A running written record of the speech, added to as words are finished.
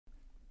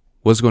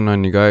What's going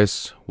on, you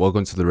guys?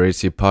 Welcome to the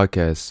Racy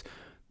Podcast.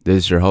 This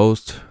is your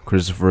host,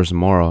 Cristopher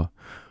Zamora.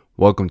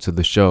 Welcome to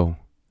the show.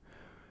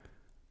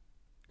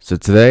 So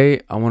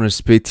today, I want to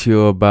speak to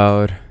you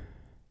about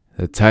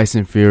the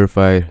Tyson Fury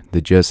fight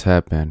that just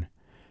happened.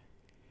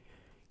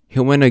 He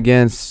went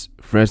against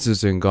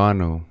Francis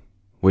Ngannou,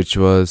 which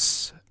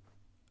was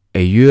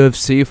a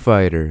UFC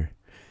fighter.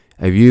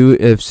 A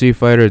UFC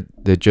fighter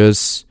that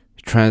just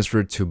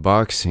transferred to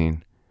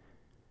boxing.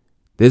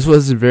 This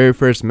was his very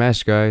first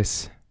match,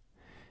 guys.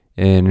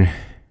 And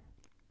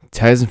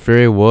Tyson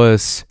Fury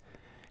was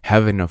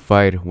having a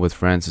fight with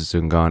Francis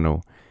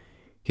Ngannou.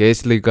 He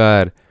actually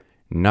got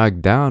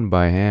knocked down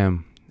by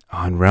him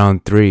on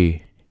round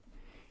 3.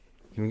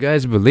 Can you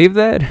guys believe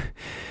that?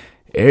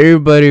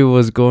 Everybody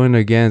was going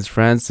against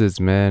Francis,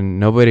 man.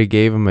 Nobody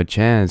gave him a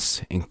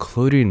chance,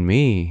 including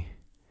me.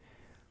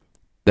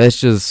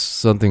 That's just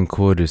something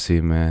cool to see,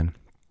 man.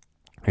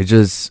 It's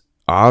just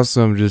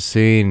awesome just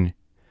seeing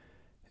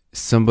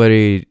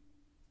somebody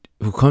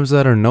who comes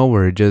out of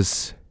nowhere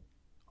just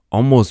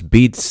almost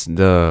beats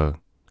the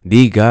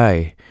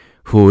guy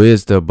who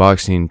is the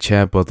boxing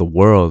champ of the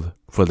world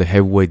for the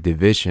heavyweight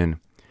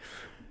division.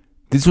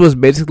 This was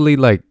basically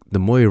like the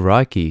movie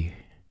Rocky.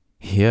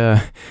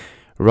 Yeah,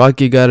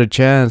 Rocky got a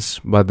chance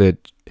by the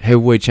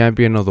heavyweight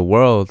champion of the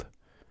world,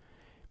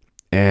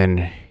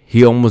 and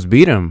he almost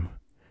beat him.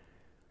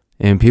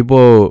 And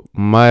people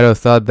might have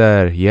thought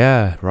that,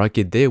 yeah,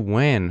 Rocky did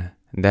win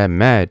that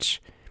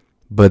match,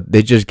 but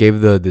they just gave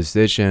the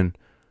decision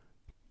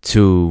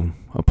to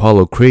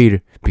Apollo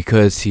Creed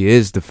because he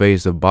is the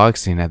face of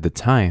boxing at the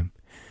time.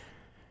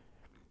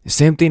 The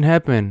same thing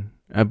happened,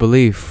 I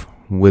believe,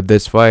 with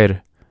this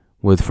fight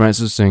with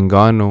Francis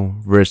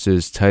Ngannou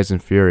versus Tyson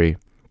Fury.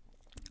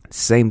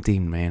 Same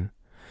thing, man.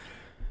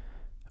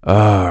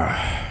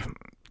 I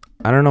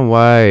don't know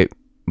why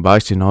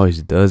boxing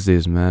always does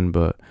this, man,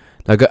 but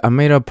like I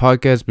made a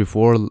podcast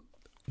before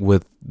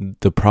with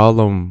the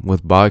problem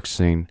with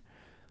boxing.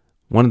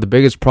 One of the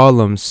biggest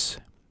problems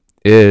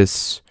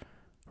is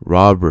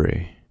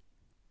robbery.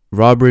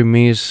 Robbery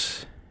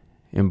means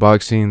in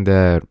boxing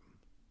that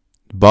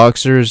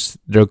boxers,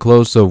 they're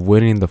close to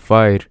winning the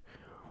fight.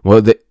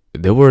 Well,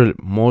 they were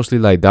mostly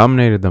like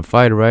dominated the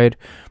fight, right?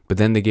 But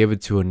then they gave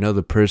it to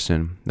another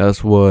person.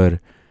 That's what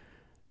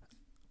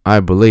I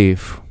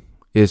believe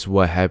is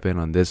what happened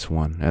on this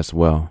one as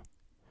well.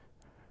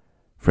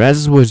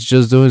 Francis was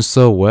just doing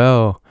so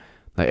well.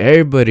 Like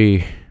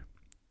everybody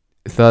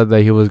thought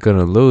that he was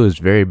gonna lose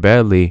very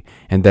badly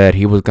and that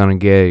he was gonna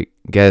get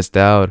gassed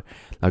out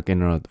like in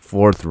the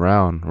 4th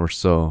round or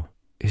so.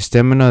 His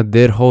stamina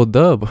did hold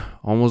up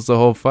almost the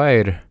whole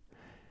fight.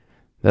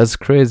 That's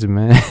crazy,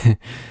 man.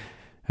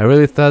 I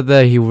really thought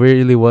that he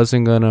really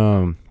wasn't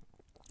gonna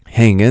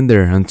hang in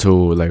there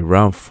until like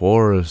round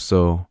 4 or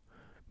so,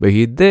 but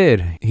he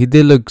did. He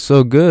did look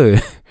so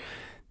good.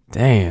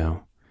 Damn.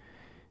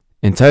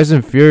 And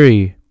Tyson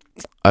Fury,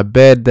 I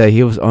bet that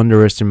he was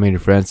underestimating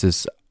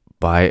Francis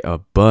by a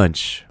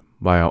bunch,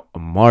 by a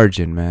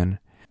margin, man.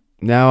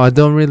 Now, I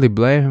don't really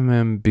blame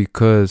him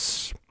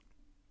because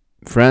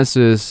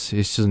Francis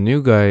is just a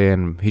new guy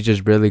and he's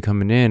just barely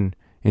coming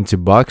into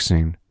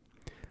boxing.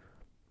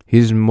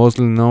 He's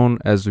mostly known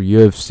as a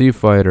UFC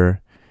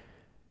fighter.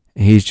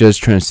 He's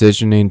just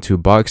transitioning to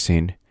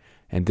boxing.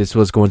 And this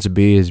was going to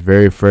be his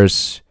very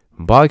first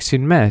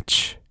boxing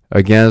match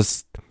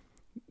against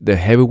the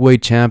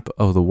heavyweight champ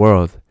of the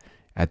world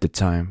at the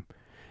time.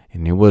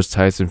 And it was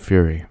Tyson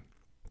Fury.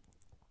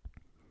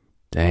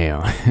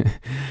 Damn.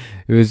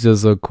 It was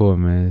just so cool,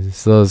 man. It's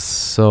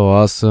so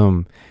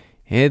awesome.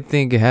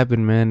 Anything can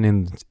happen, man,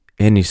 in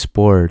any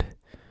sport.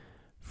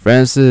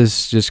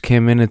 Francis just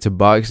came into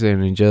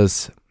boxing and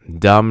just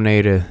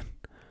dominated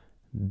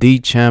the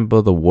champ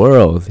of the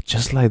world.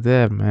 Just like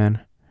that, man.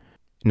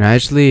 And I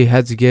actually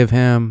had to give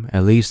him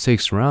at least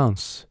 6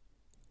 rounds.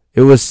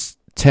 It was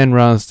 10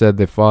 rounds that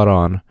they fought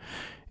on.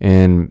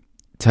 And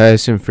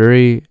Tyson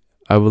Fury,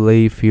 I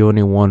believe he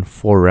only won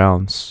 4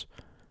 rounds.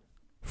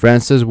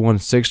 Francis won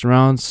 6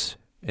 rounds,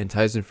 and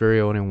Tyson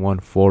Fury only won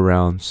 4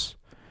 rounds.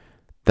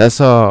 That's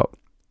how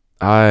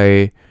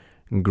I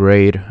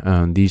grade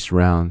these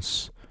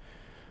rounds.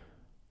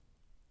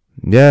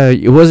 Yeah,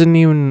 it wasn't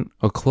even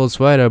a close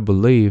fight, I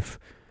believe.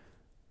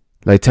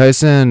 Like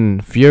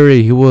Tyson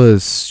Fury, he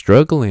was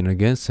struggling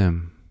against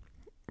him.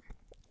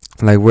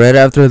 Like right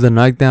after the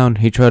knockdown,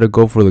 he tried to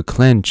go for the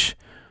clinch.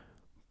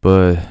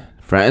 But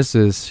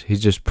Francis, he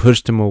just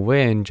pushed him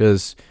away and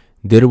just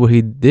did what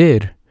he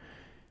did.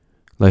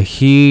 Like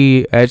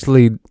he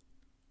actually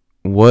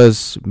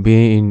was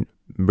being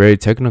very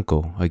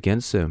technical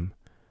against him.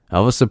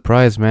 I was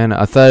surprised, man.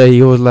 I thought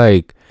he was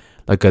like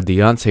a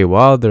Deontay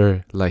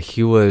Wilder. Like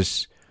he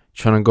was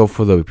trying to go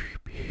for the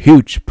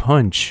huge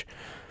punch.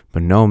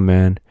 But no,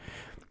 man.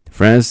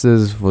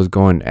 Francis was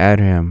going at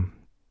him.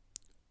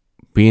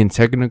 Being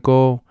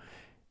technical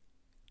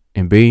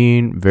and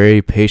being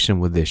very patient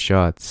with his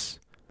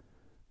shots.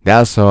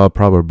 That's how a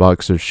proper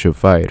boxer should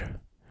fight.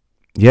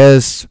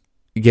 Yes,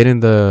 getting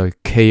the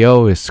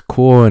KO is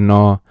cool and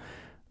all,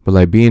 but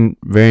like being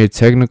very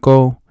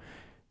technical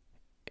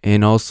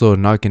and also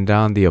knocking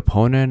down the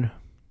opponent.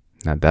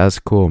 Now that's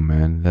cool,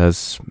 man.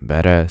 That's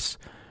badass.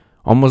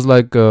 Almost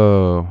like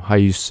how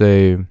you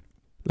say,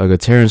 like a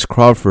Terrence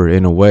Crawford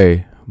in a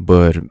way,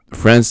 but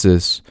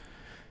Francis,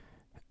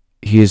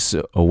 he's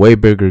a way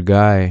bigger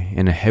guy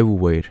and a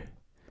heavyweight.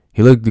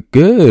 He looked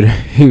good.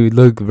 He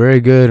looked very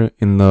good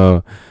in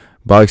the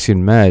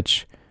boxing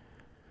match.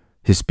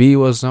 His speed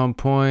was on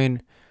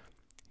point.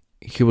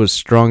 He was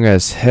strong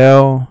as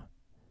hell.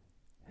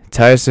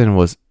 Tyson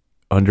was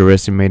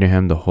underestimating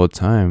him the whole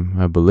time,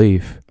 I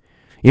believe.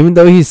 Even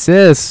though he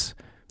says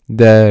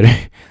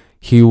that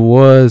he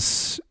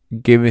was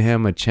giving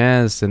him a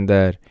chance and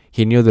that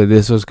he knew that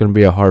this was going to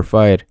be a hard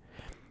fight,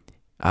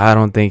 I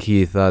don't think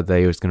he thought that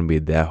it was going to be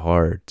that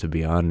hard, to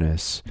be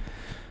honest.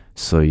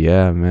 So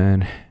yeah,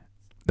 man,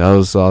 that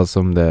was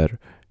awesome that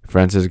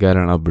Francis got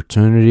an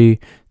opportunity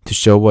to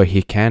show what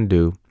he can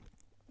do.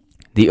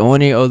 The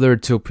only other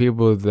two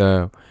people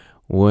that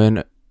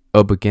went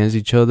up against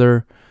each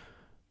other,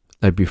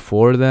 like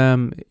before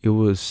them, it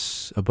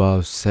was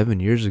about 7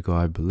 years ago,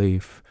 I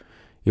believe.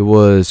 It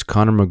was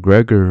Conor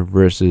McGregor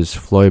versus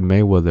Floyd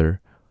Mayweather.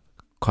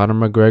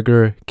 Conor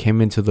McGregor came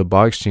into the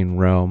boxing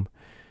realm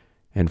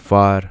and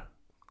fought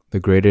the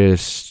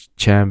greatest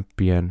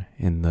champion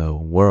in the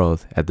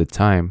world at the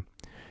time.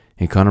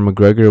 And Conor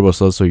McGregor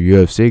was also a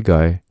UFC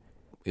guy.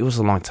 It was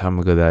a long time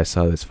ago that I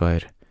saw this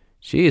fight.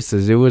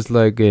 Jesus, it was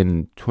like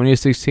in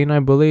 2016, I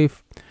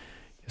believe.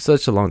 It's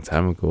such a long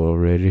time ago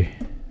already.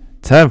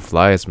 Time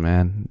flies,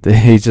 man.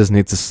 They just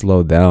need to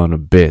slow down a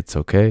bit,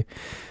 okay?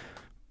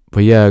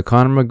 But yeah,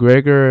 Conor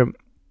McGregor,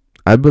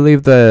 I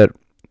believe that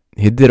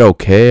he did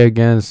okay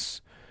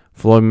against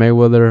Floyd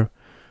Mayweather,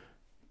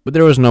 but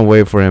there was no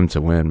way for him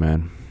to win,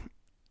 man.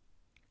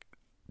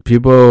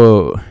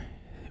 People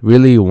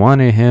really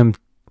wanted him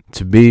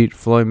to beat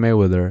Floyd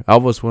Mayweather. I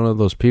was one of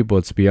those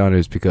people, to be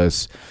honest,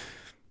 because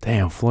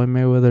damn, Floyd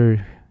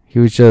Mayweather, he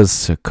was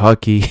just a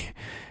cocky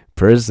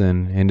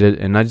person,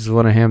 and I just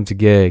wanted him to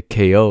get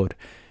KO'd,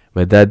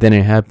 but that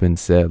didn't happen,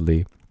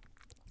 sadly.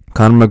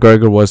 Conor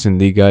McGregor wasn't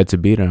the guy to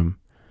beat him.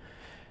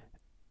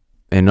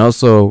 And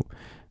also,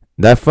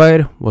 that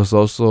fight was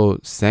also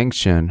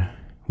sanctioned,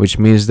 which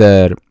means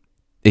that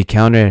it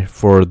counted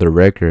for the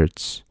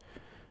records.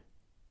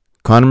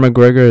 Conor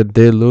McGregor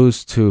did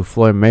lose to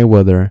Floyd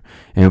Mayweather,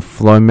 and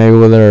Floyd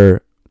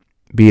Mayweather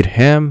beat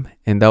him,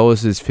 and that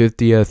was his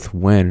 50th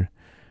win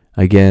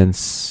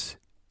against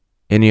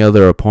any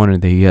other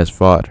opponent that he has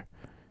fought.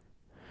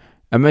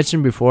 I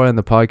mentioned before in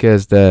the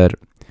podcast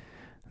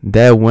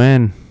that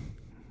win,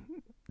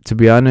 to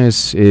be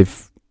honest,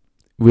 if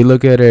we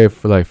look at it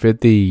for like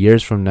 50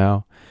 years from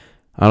now,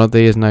 I don't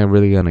think it's not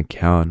really going to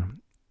count,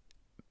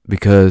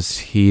 because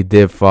he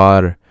did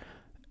fought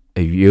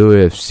a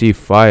UFC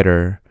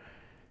fighter,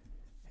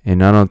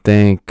 and I don't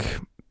think,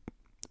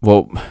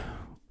 well,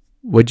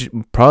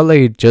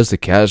 probably just the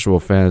casual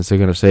fans are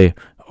going to say,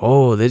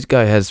 oh, this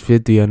guy has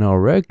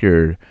 50-0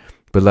 record.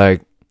 But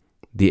like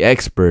the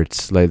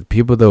experts, like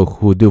people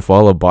who do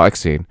follow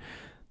boxing,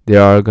 they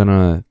are going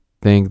to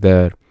think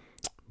that,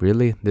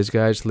 really, this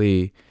guy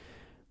actually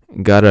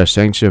got a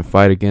sanctioned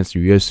fight against a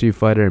UFC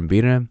fighter and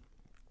beat him?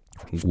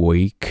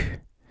 Weak.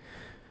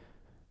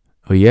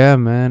 Oh yeah,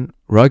 man.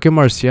 Rocky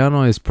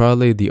Marciano is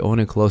probably the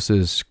only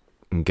closest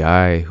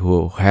guy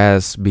who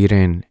has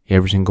beaten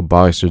every single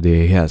boxer that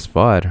he has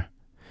fought.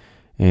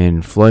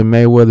 And Floyd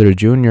Mayweather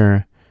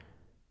Jr.,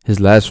 his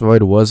last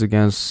fight was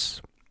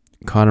against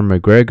Conor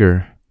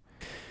McGregor.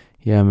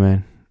 Yeah,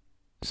 man.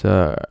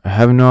 So I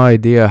have no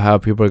idea how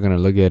people are going to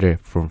look at it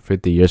from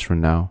 50 years from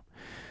now.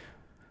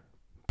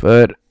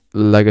 But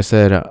like I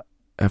said,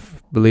 I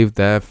believe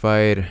that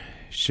fight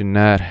should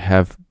not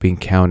have been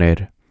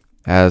counted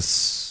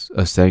as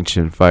a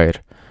sanctioned fight.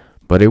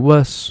 But it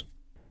was.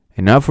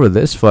 And now for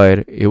this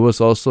fight, it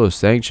was also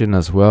sanctioned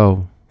as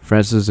well.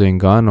 Francis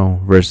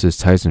Ngannou versus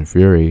Tyson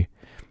Fury.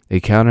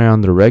 It counted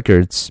on the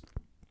records.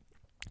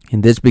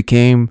 And this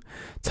became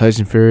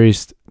Tyson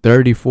Fury's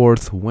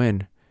 34th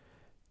win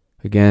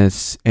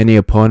against any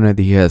opponent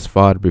that he has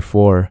fought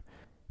before.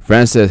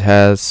 Francis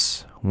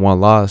has one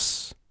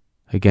loss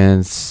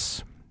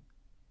against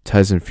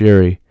Tyson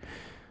Fury.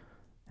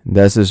 And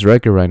that's his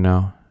record right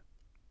now.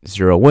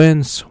 0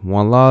 wins,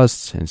 1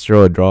 loss, and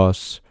 0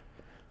 draws.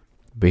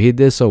 But he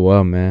did so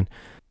well, man.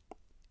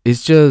 It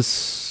just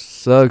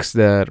sucks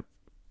that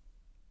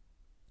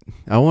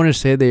I want to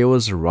say that it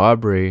was a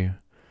robbery,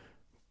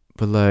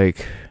 but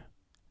like,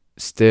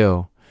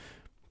 still,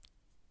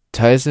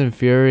 Tyson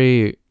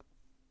Fury,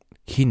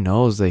 he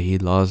knows that he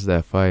lost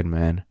that fight,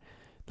 man.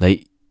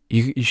 Like,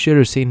 you should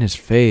have seen his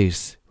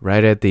face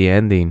right at the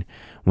ending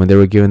when they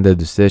were giving the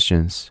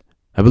decisions.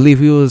 I believe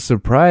he was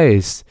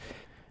surprised.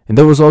 And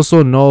there was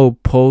also no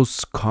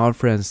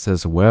post-conference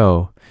as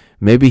well.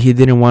 Maybe he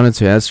didn't want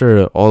to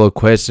answer all the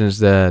questions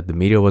that the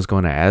media was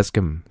going to ask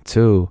him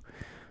too.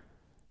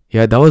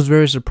 Yeah, that was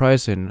very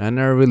surprising. I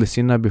never really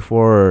seen that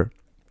before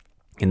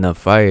in the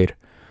fight.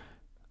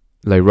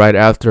 Like right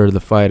after the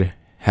fight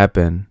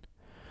happened.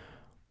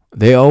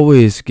 They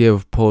always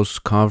give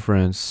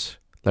post-conference,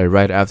 like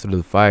right after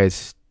the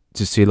fights,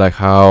 to see like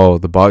how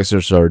the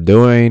boxers are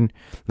doing,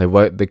 like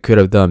what they could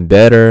have done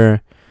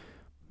better.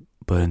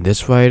 But in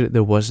this fight,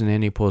 there wasn't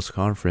any post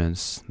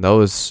conference. That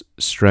was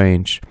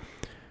strange.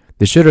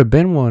 There should have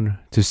been one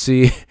to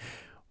see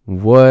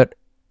what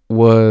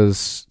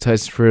was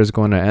Tyson Fury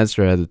going to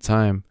answer at the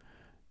time,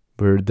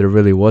 but there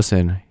really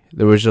wasn't.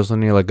 There was just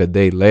only like a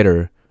day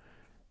later.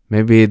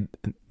 Maybe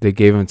they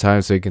gave him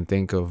time so he can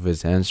think of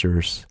his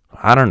answers.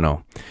 I don't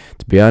know.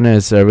 To be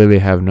honest, I really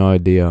have no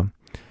idea.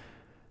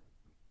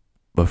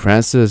 But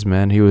Francis,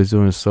 man, he was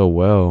doing so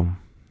well.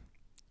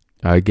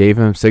 I gave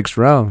him 6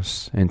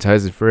 rounds and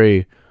Tyson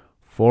Fury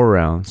 4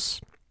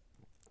 rounds.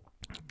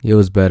 He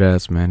was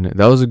badass, man.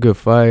 That was a good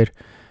fight,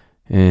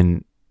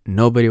 and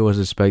nobody was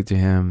expecting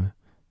him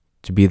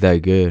to be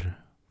that good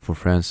for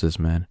Francis,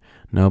 man.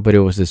 Nobody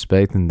was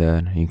expecting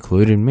that,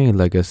 including me,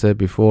 like I said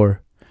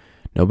before.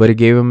 Nobody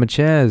gave him a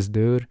chance,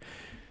 dude.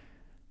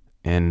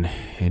 And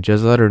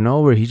just out of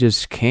nowhere, he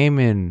just came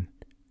and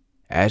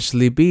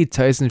actually beat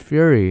Tyson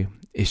Fury.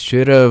 He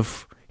should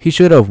have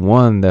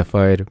won that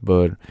fight,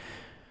 but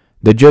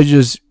the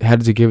judges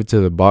had to give it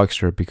to the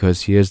boxer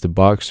because he is the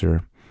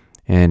boxer.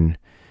 And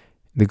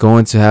they're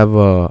going to have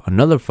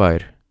another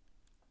fight.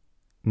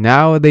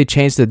 Now they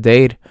changed the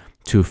date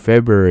to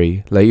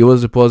February. Like, it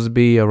was supposed to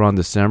be around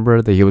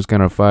December that he was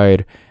going to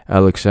fight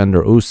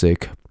Alexander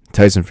Usyk,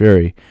 Tyson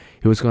Fury.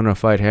 He was going to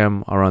fight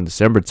him around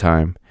December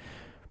time.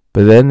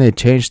 But then they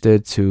changed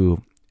it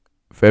to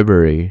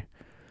February.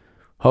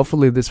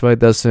 Hopefully this fight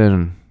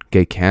doesn't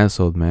get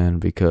canceled, man,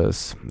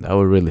 because that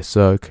would really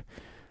suck.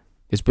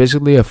 It's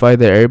basically a fight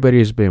that everybody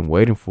has been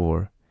waiting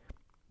for.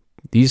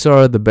 These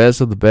are the best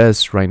of the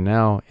best right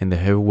now in the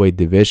heavyweight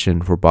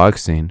division for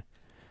boxing.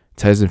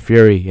 Tyson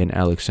Fury and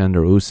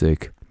Alexander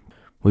Usyk.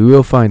 We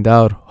will find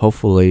out,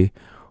 hopefully,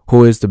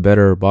 who is the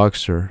better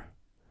boxer.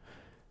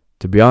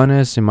 To be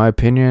honest, in my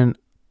opinion,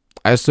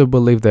 I still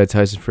believe that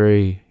Tyson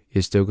Fury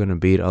is still going to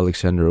beat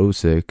Alexander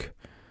Usyk.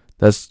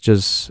 That's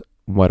just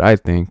what I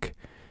think.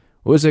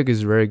 Usyk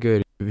is very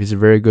good. He's a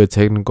very good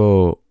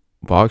technical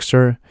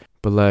boxer.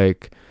 But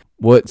like,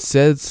 what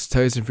sets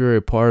Tyson Fury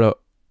apart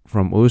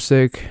from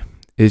Usyk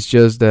is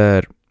just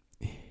that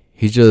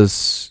he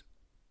just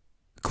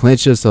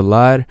clinches a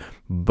lot,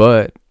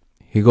 but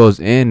he goes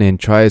in and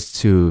tries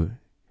to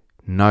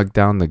knock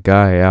down the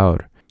guy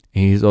out.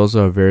 And he's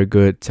also a very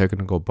good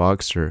technical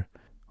boxer.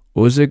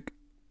 Usyk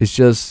is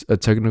just a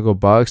technical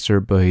boxer,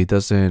 but he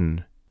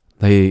doesn't,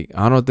 like,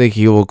 I don't think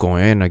he will go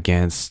in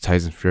against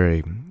Tyson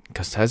Fury,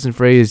 because Tyson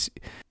Fury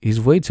he's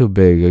way too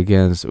big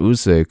against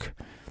Usyk.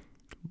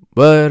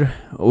 But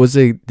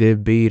Usyk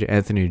did beat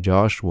Anthony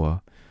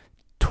Joshua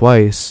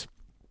twice.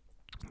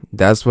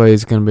 That's why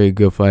it's going to be a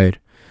good fight.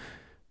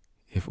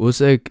 If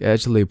Usyk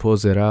actually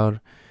pulls it out,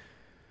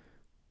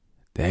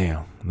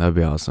 damn, that'd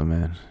be awesome,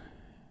 man.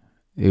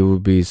 It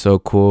would be so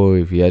cool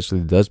if he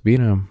actually does beat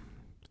him.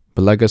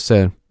 But like I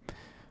said,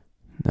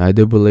 I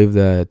do believe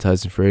that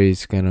Tyson Fury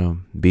is going to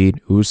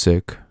beat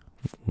Usyk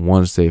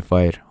once they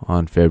fight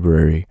on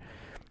February.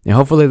 And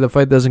hopefully the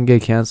fight doesn't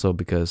get canceled,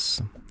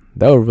 because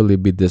that would really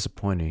be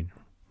disappointing,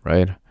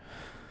 right?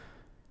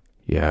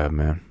 Yeah,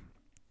 man.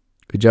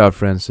 Good job,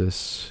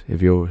 Francis.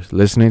 If you're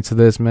listening to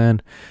this,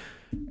 man,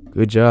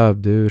 good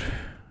job, dude.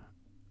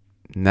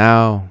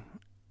 Now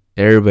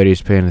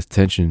everybody's paying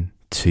attention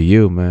to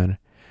you, man.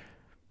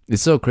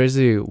 It's so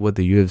crazy what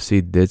the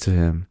UFC did to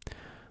him.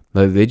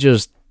 Like, they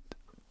just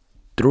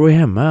threw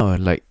him out.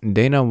 Like,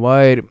 Dana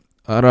White,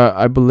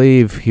 I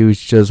believe he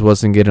just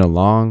wasn't getting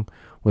along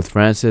with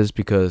Francis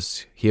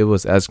because he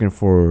was asking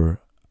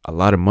for a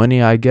lot of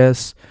money, I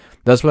guess.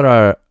 That's what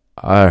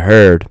I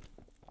heard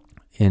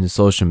in the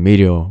social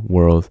media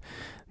world,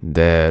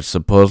 that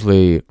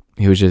supposedly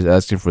he was just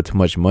asking for too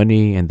much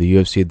money and the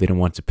UFC didn't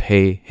want to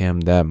pay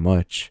him that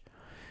much.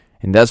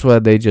 And that's why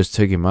they just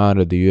took him out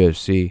of the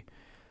UFC.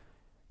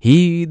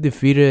 He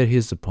defeated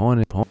his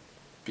opponent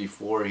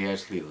before he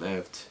actually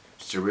left.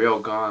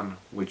 Ciryl Gane,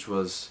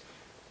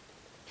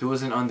 he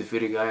was an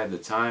undefeated guy at the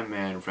time,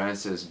 and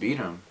Francis beat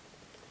him.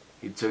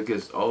 He took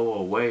his O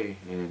away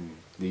in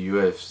the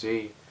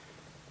UFC.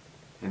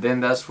 And then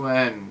that's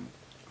when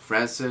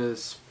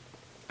Francis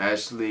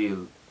actually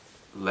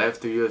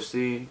left the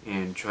UFC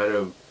and tried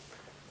to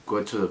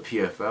go to the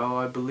PFL,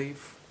 I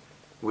believe,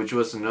 which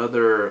was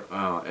another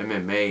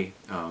MMA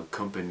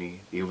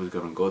company he was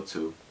going to go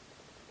to.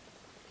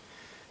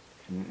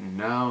 And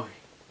now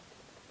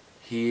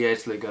he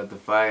actually got the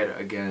fight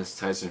against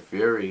Tyson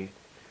Fury.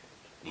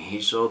 And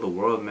he showed the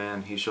world,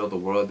 man. He showed the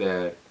world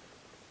that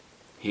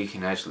he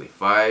can actually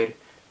fight.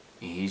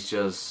 And he's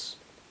just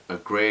a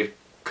great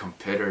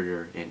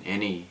competitor in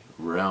any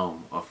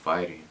realm of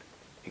fighting.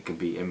 It could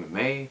be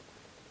MMA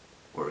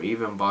or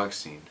even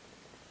boxing.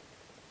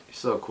 It's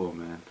so cool,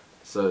 man.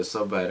 So it's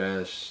so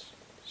badass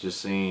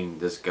just seeing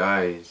this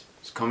guy.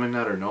 He's coming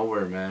out of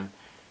nowhere, man.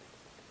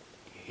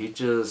 He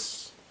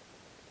just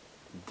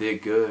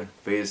did good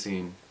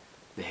facing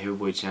the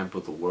heavyweight champ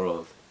of the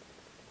world.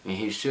 And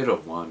he should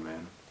have won,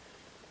 man.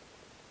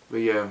 But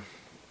yeah,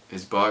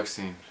 it's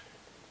boxing.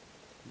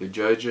 The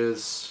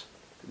judges,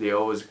 they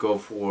always go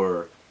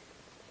for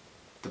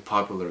the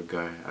popular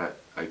guy.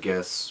 I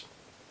guess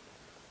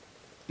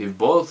if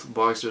both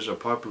boxers are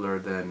popular,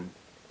 then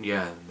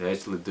yeah, they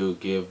actually do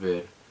give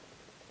it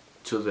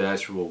to the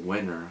actual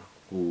winner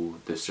who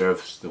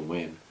deserves the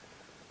win.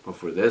 But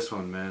for this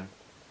one, man,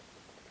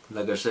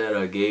 like I said,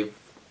 I gave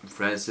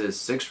Francis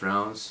 6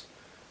 rounds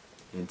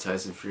and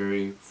Tyson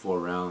Fury 4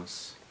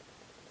 rounds.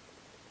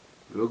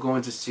 We're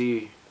going to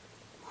see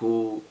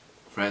who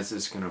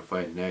Francis is gonna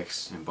fight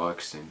next in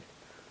boxing.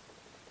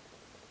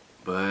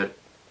 But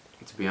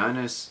to be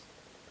honest,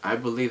 I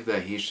believe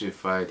that he should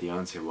fight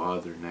Deontay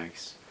Wilder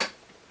next.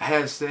 I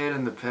have said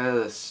in the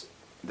past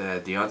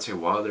that Deontay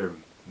Wilder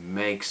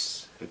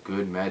makes a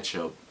good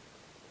matchup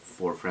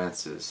for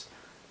Francis.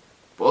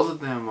 Both of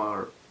them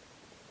are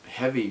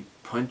heavy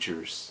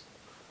punchers.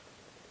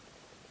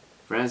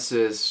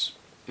 Francis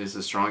is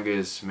the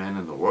strongest man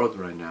in the world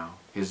right now.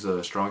 He's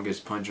the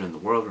strongest puncher in the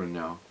world right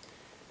now.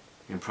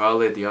 And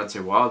probably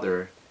Deontay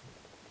Wilder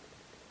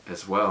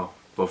as well,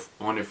 but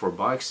only for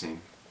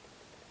boxing.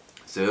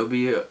 So it'll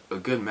be a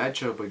good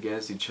matchup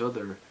against each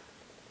other.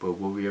 But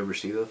will we ever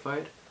see the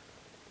fight?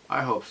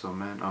 I hope so,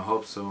 man. I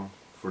hope so.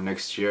 For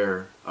next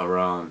year,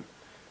 around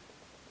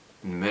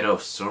in the middle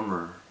of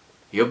summer.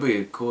 It'll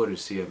be cool to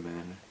see it,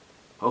 man.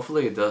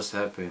 Hopefully it does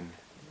happen.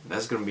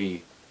 That's gonna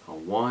be a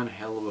one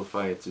hell of a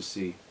fight to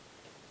see.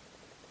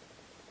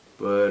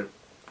 But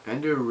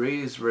Andrew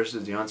Ruiz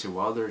versus Deontay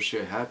Wilder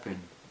should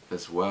happen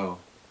as well.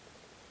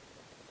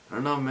 I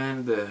don't know,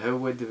 man. The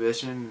heavyweight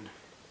division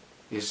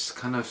is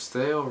kind of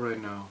stale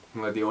right now.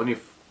 Like the only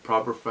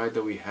proper fight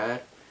that we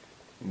had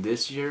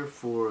this year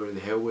for the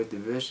heavyweight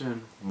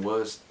division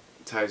was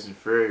Tyson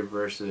Fury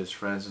versus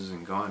Francis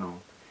Ngannou.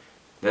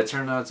 That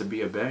turned out to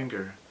be a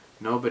banger.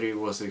 Nobody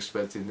was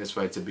expecting this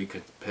fight to be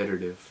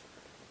competitive,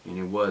 and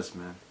it was,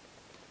 man.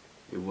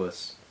 It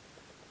was.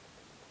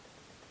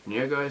 And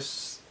yeah,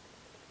 guys,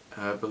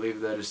 I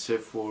believe that is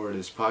it for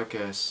this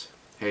podcast.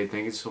 Hey,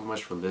 thank you so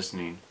much for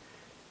listening.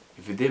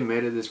 If you did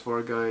made it this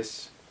far,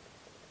 guys,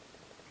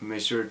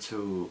 make sure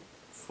to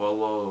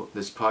follow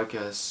this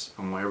podcast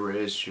on wherever it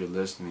is you're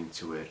listening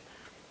to it.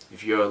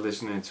 If you are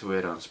listening to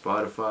it on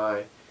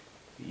Spotify,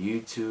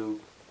 YouTube,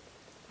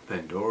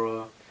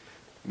 Pandora,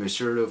 make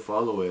sure to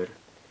follow it.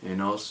 And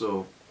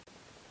also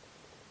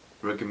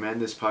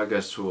recommend this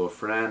podcast to a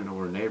friend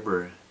or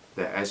neighbor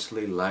that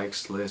actually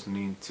likes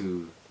listening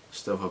to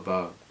stuff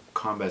about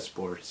combat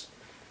sports.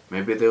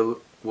 Maybe they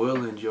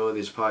will enjoy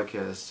this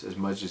podcast as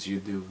much as you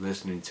do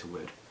listening to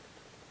it.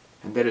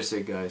 And that is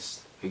it,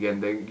 guys.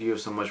 Again, thank you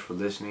so much for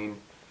listening,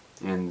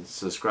 and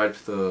subscribe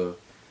to the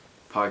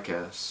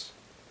podcast.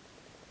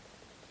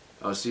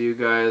 I'll see you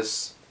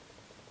guys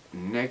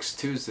next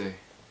Tuesday.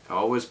 I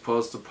always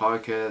post the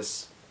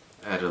podcast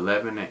at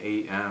 11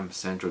 a.m.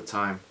 Central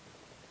Time.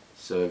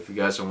 So if you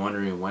guys are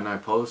wondering when I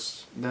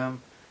post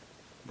them,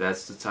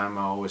 that's the time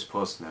I always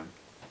post them.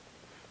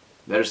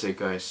 That is it,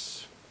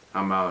 guys.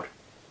 I'm out.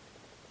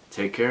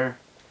 Take care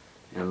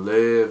and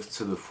live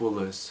to the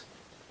fullest.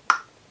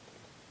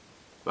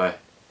 Bye.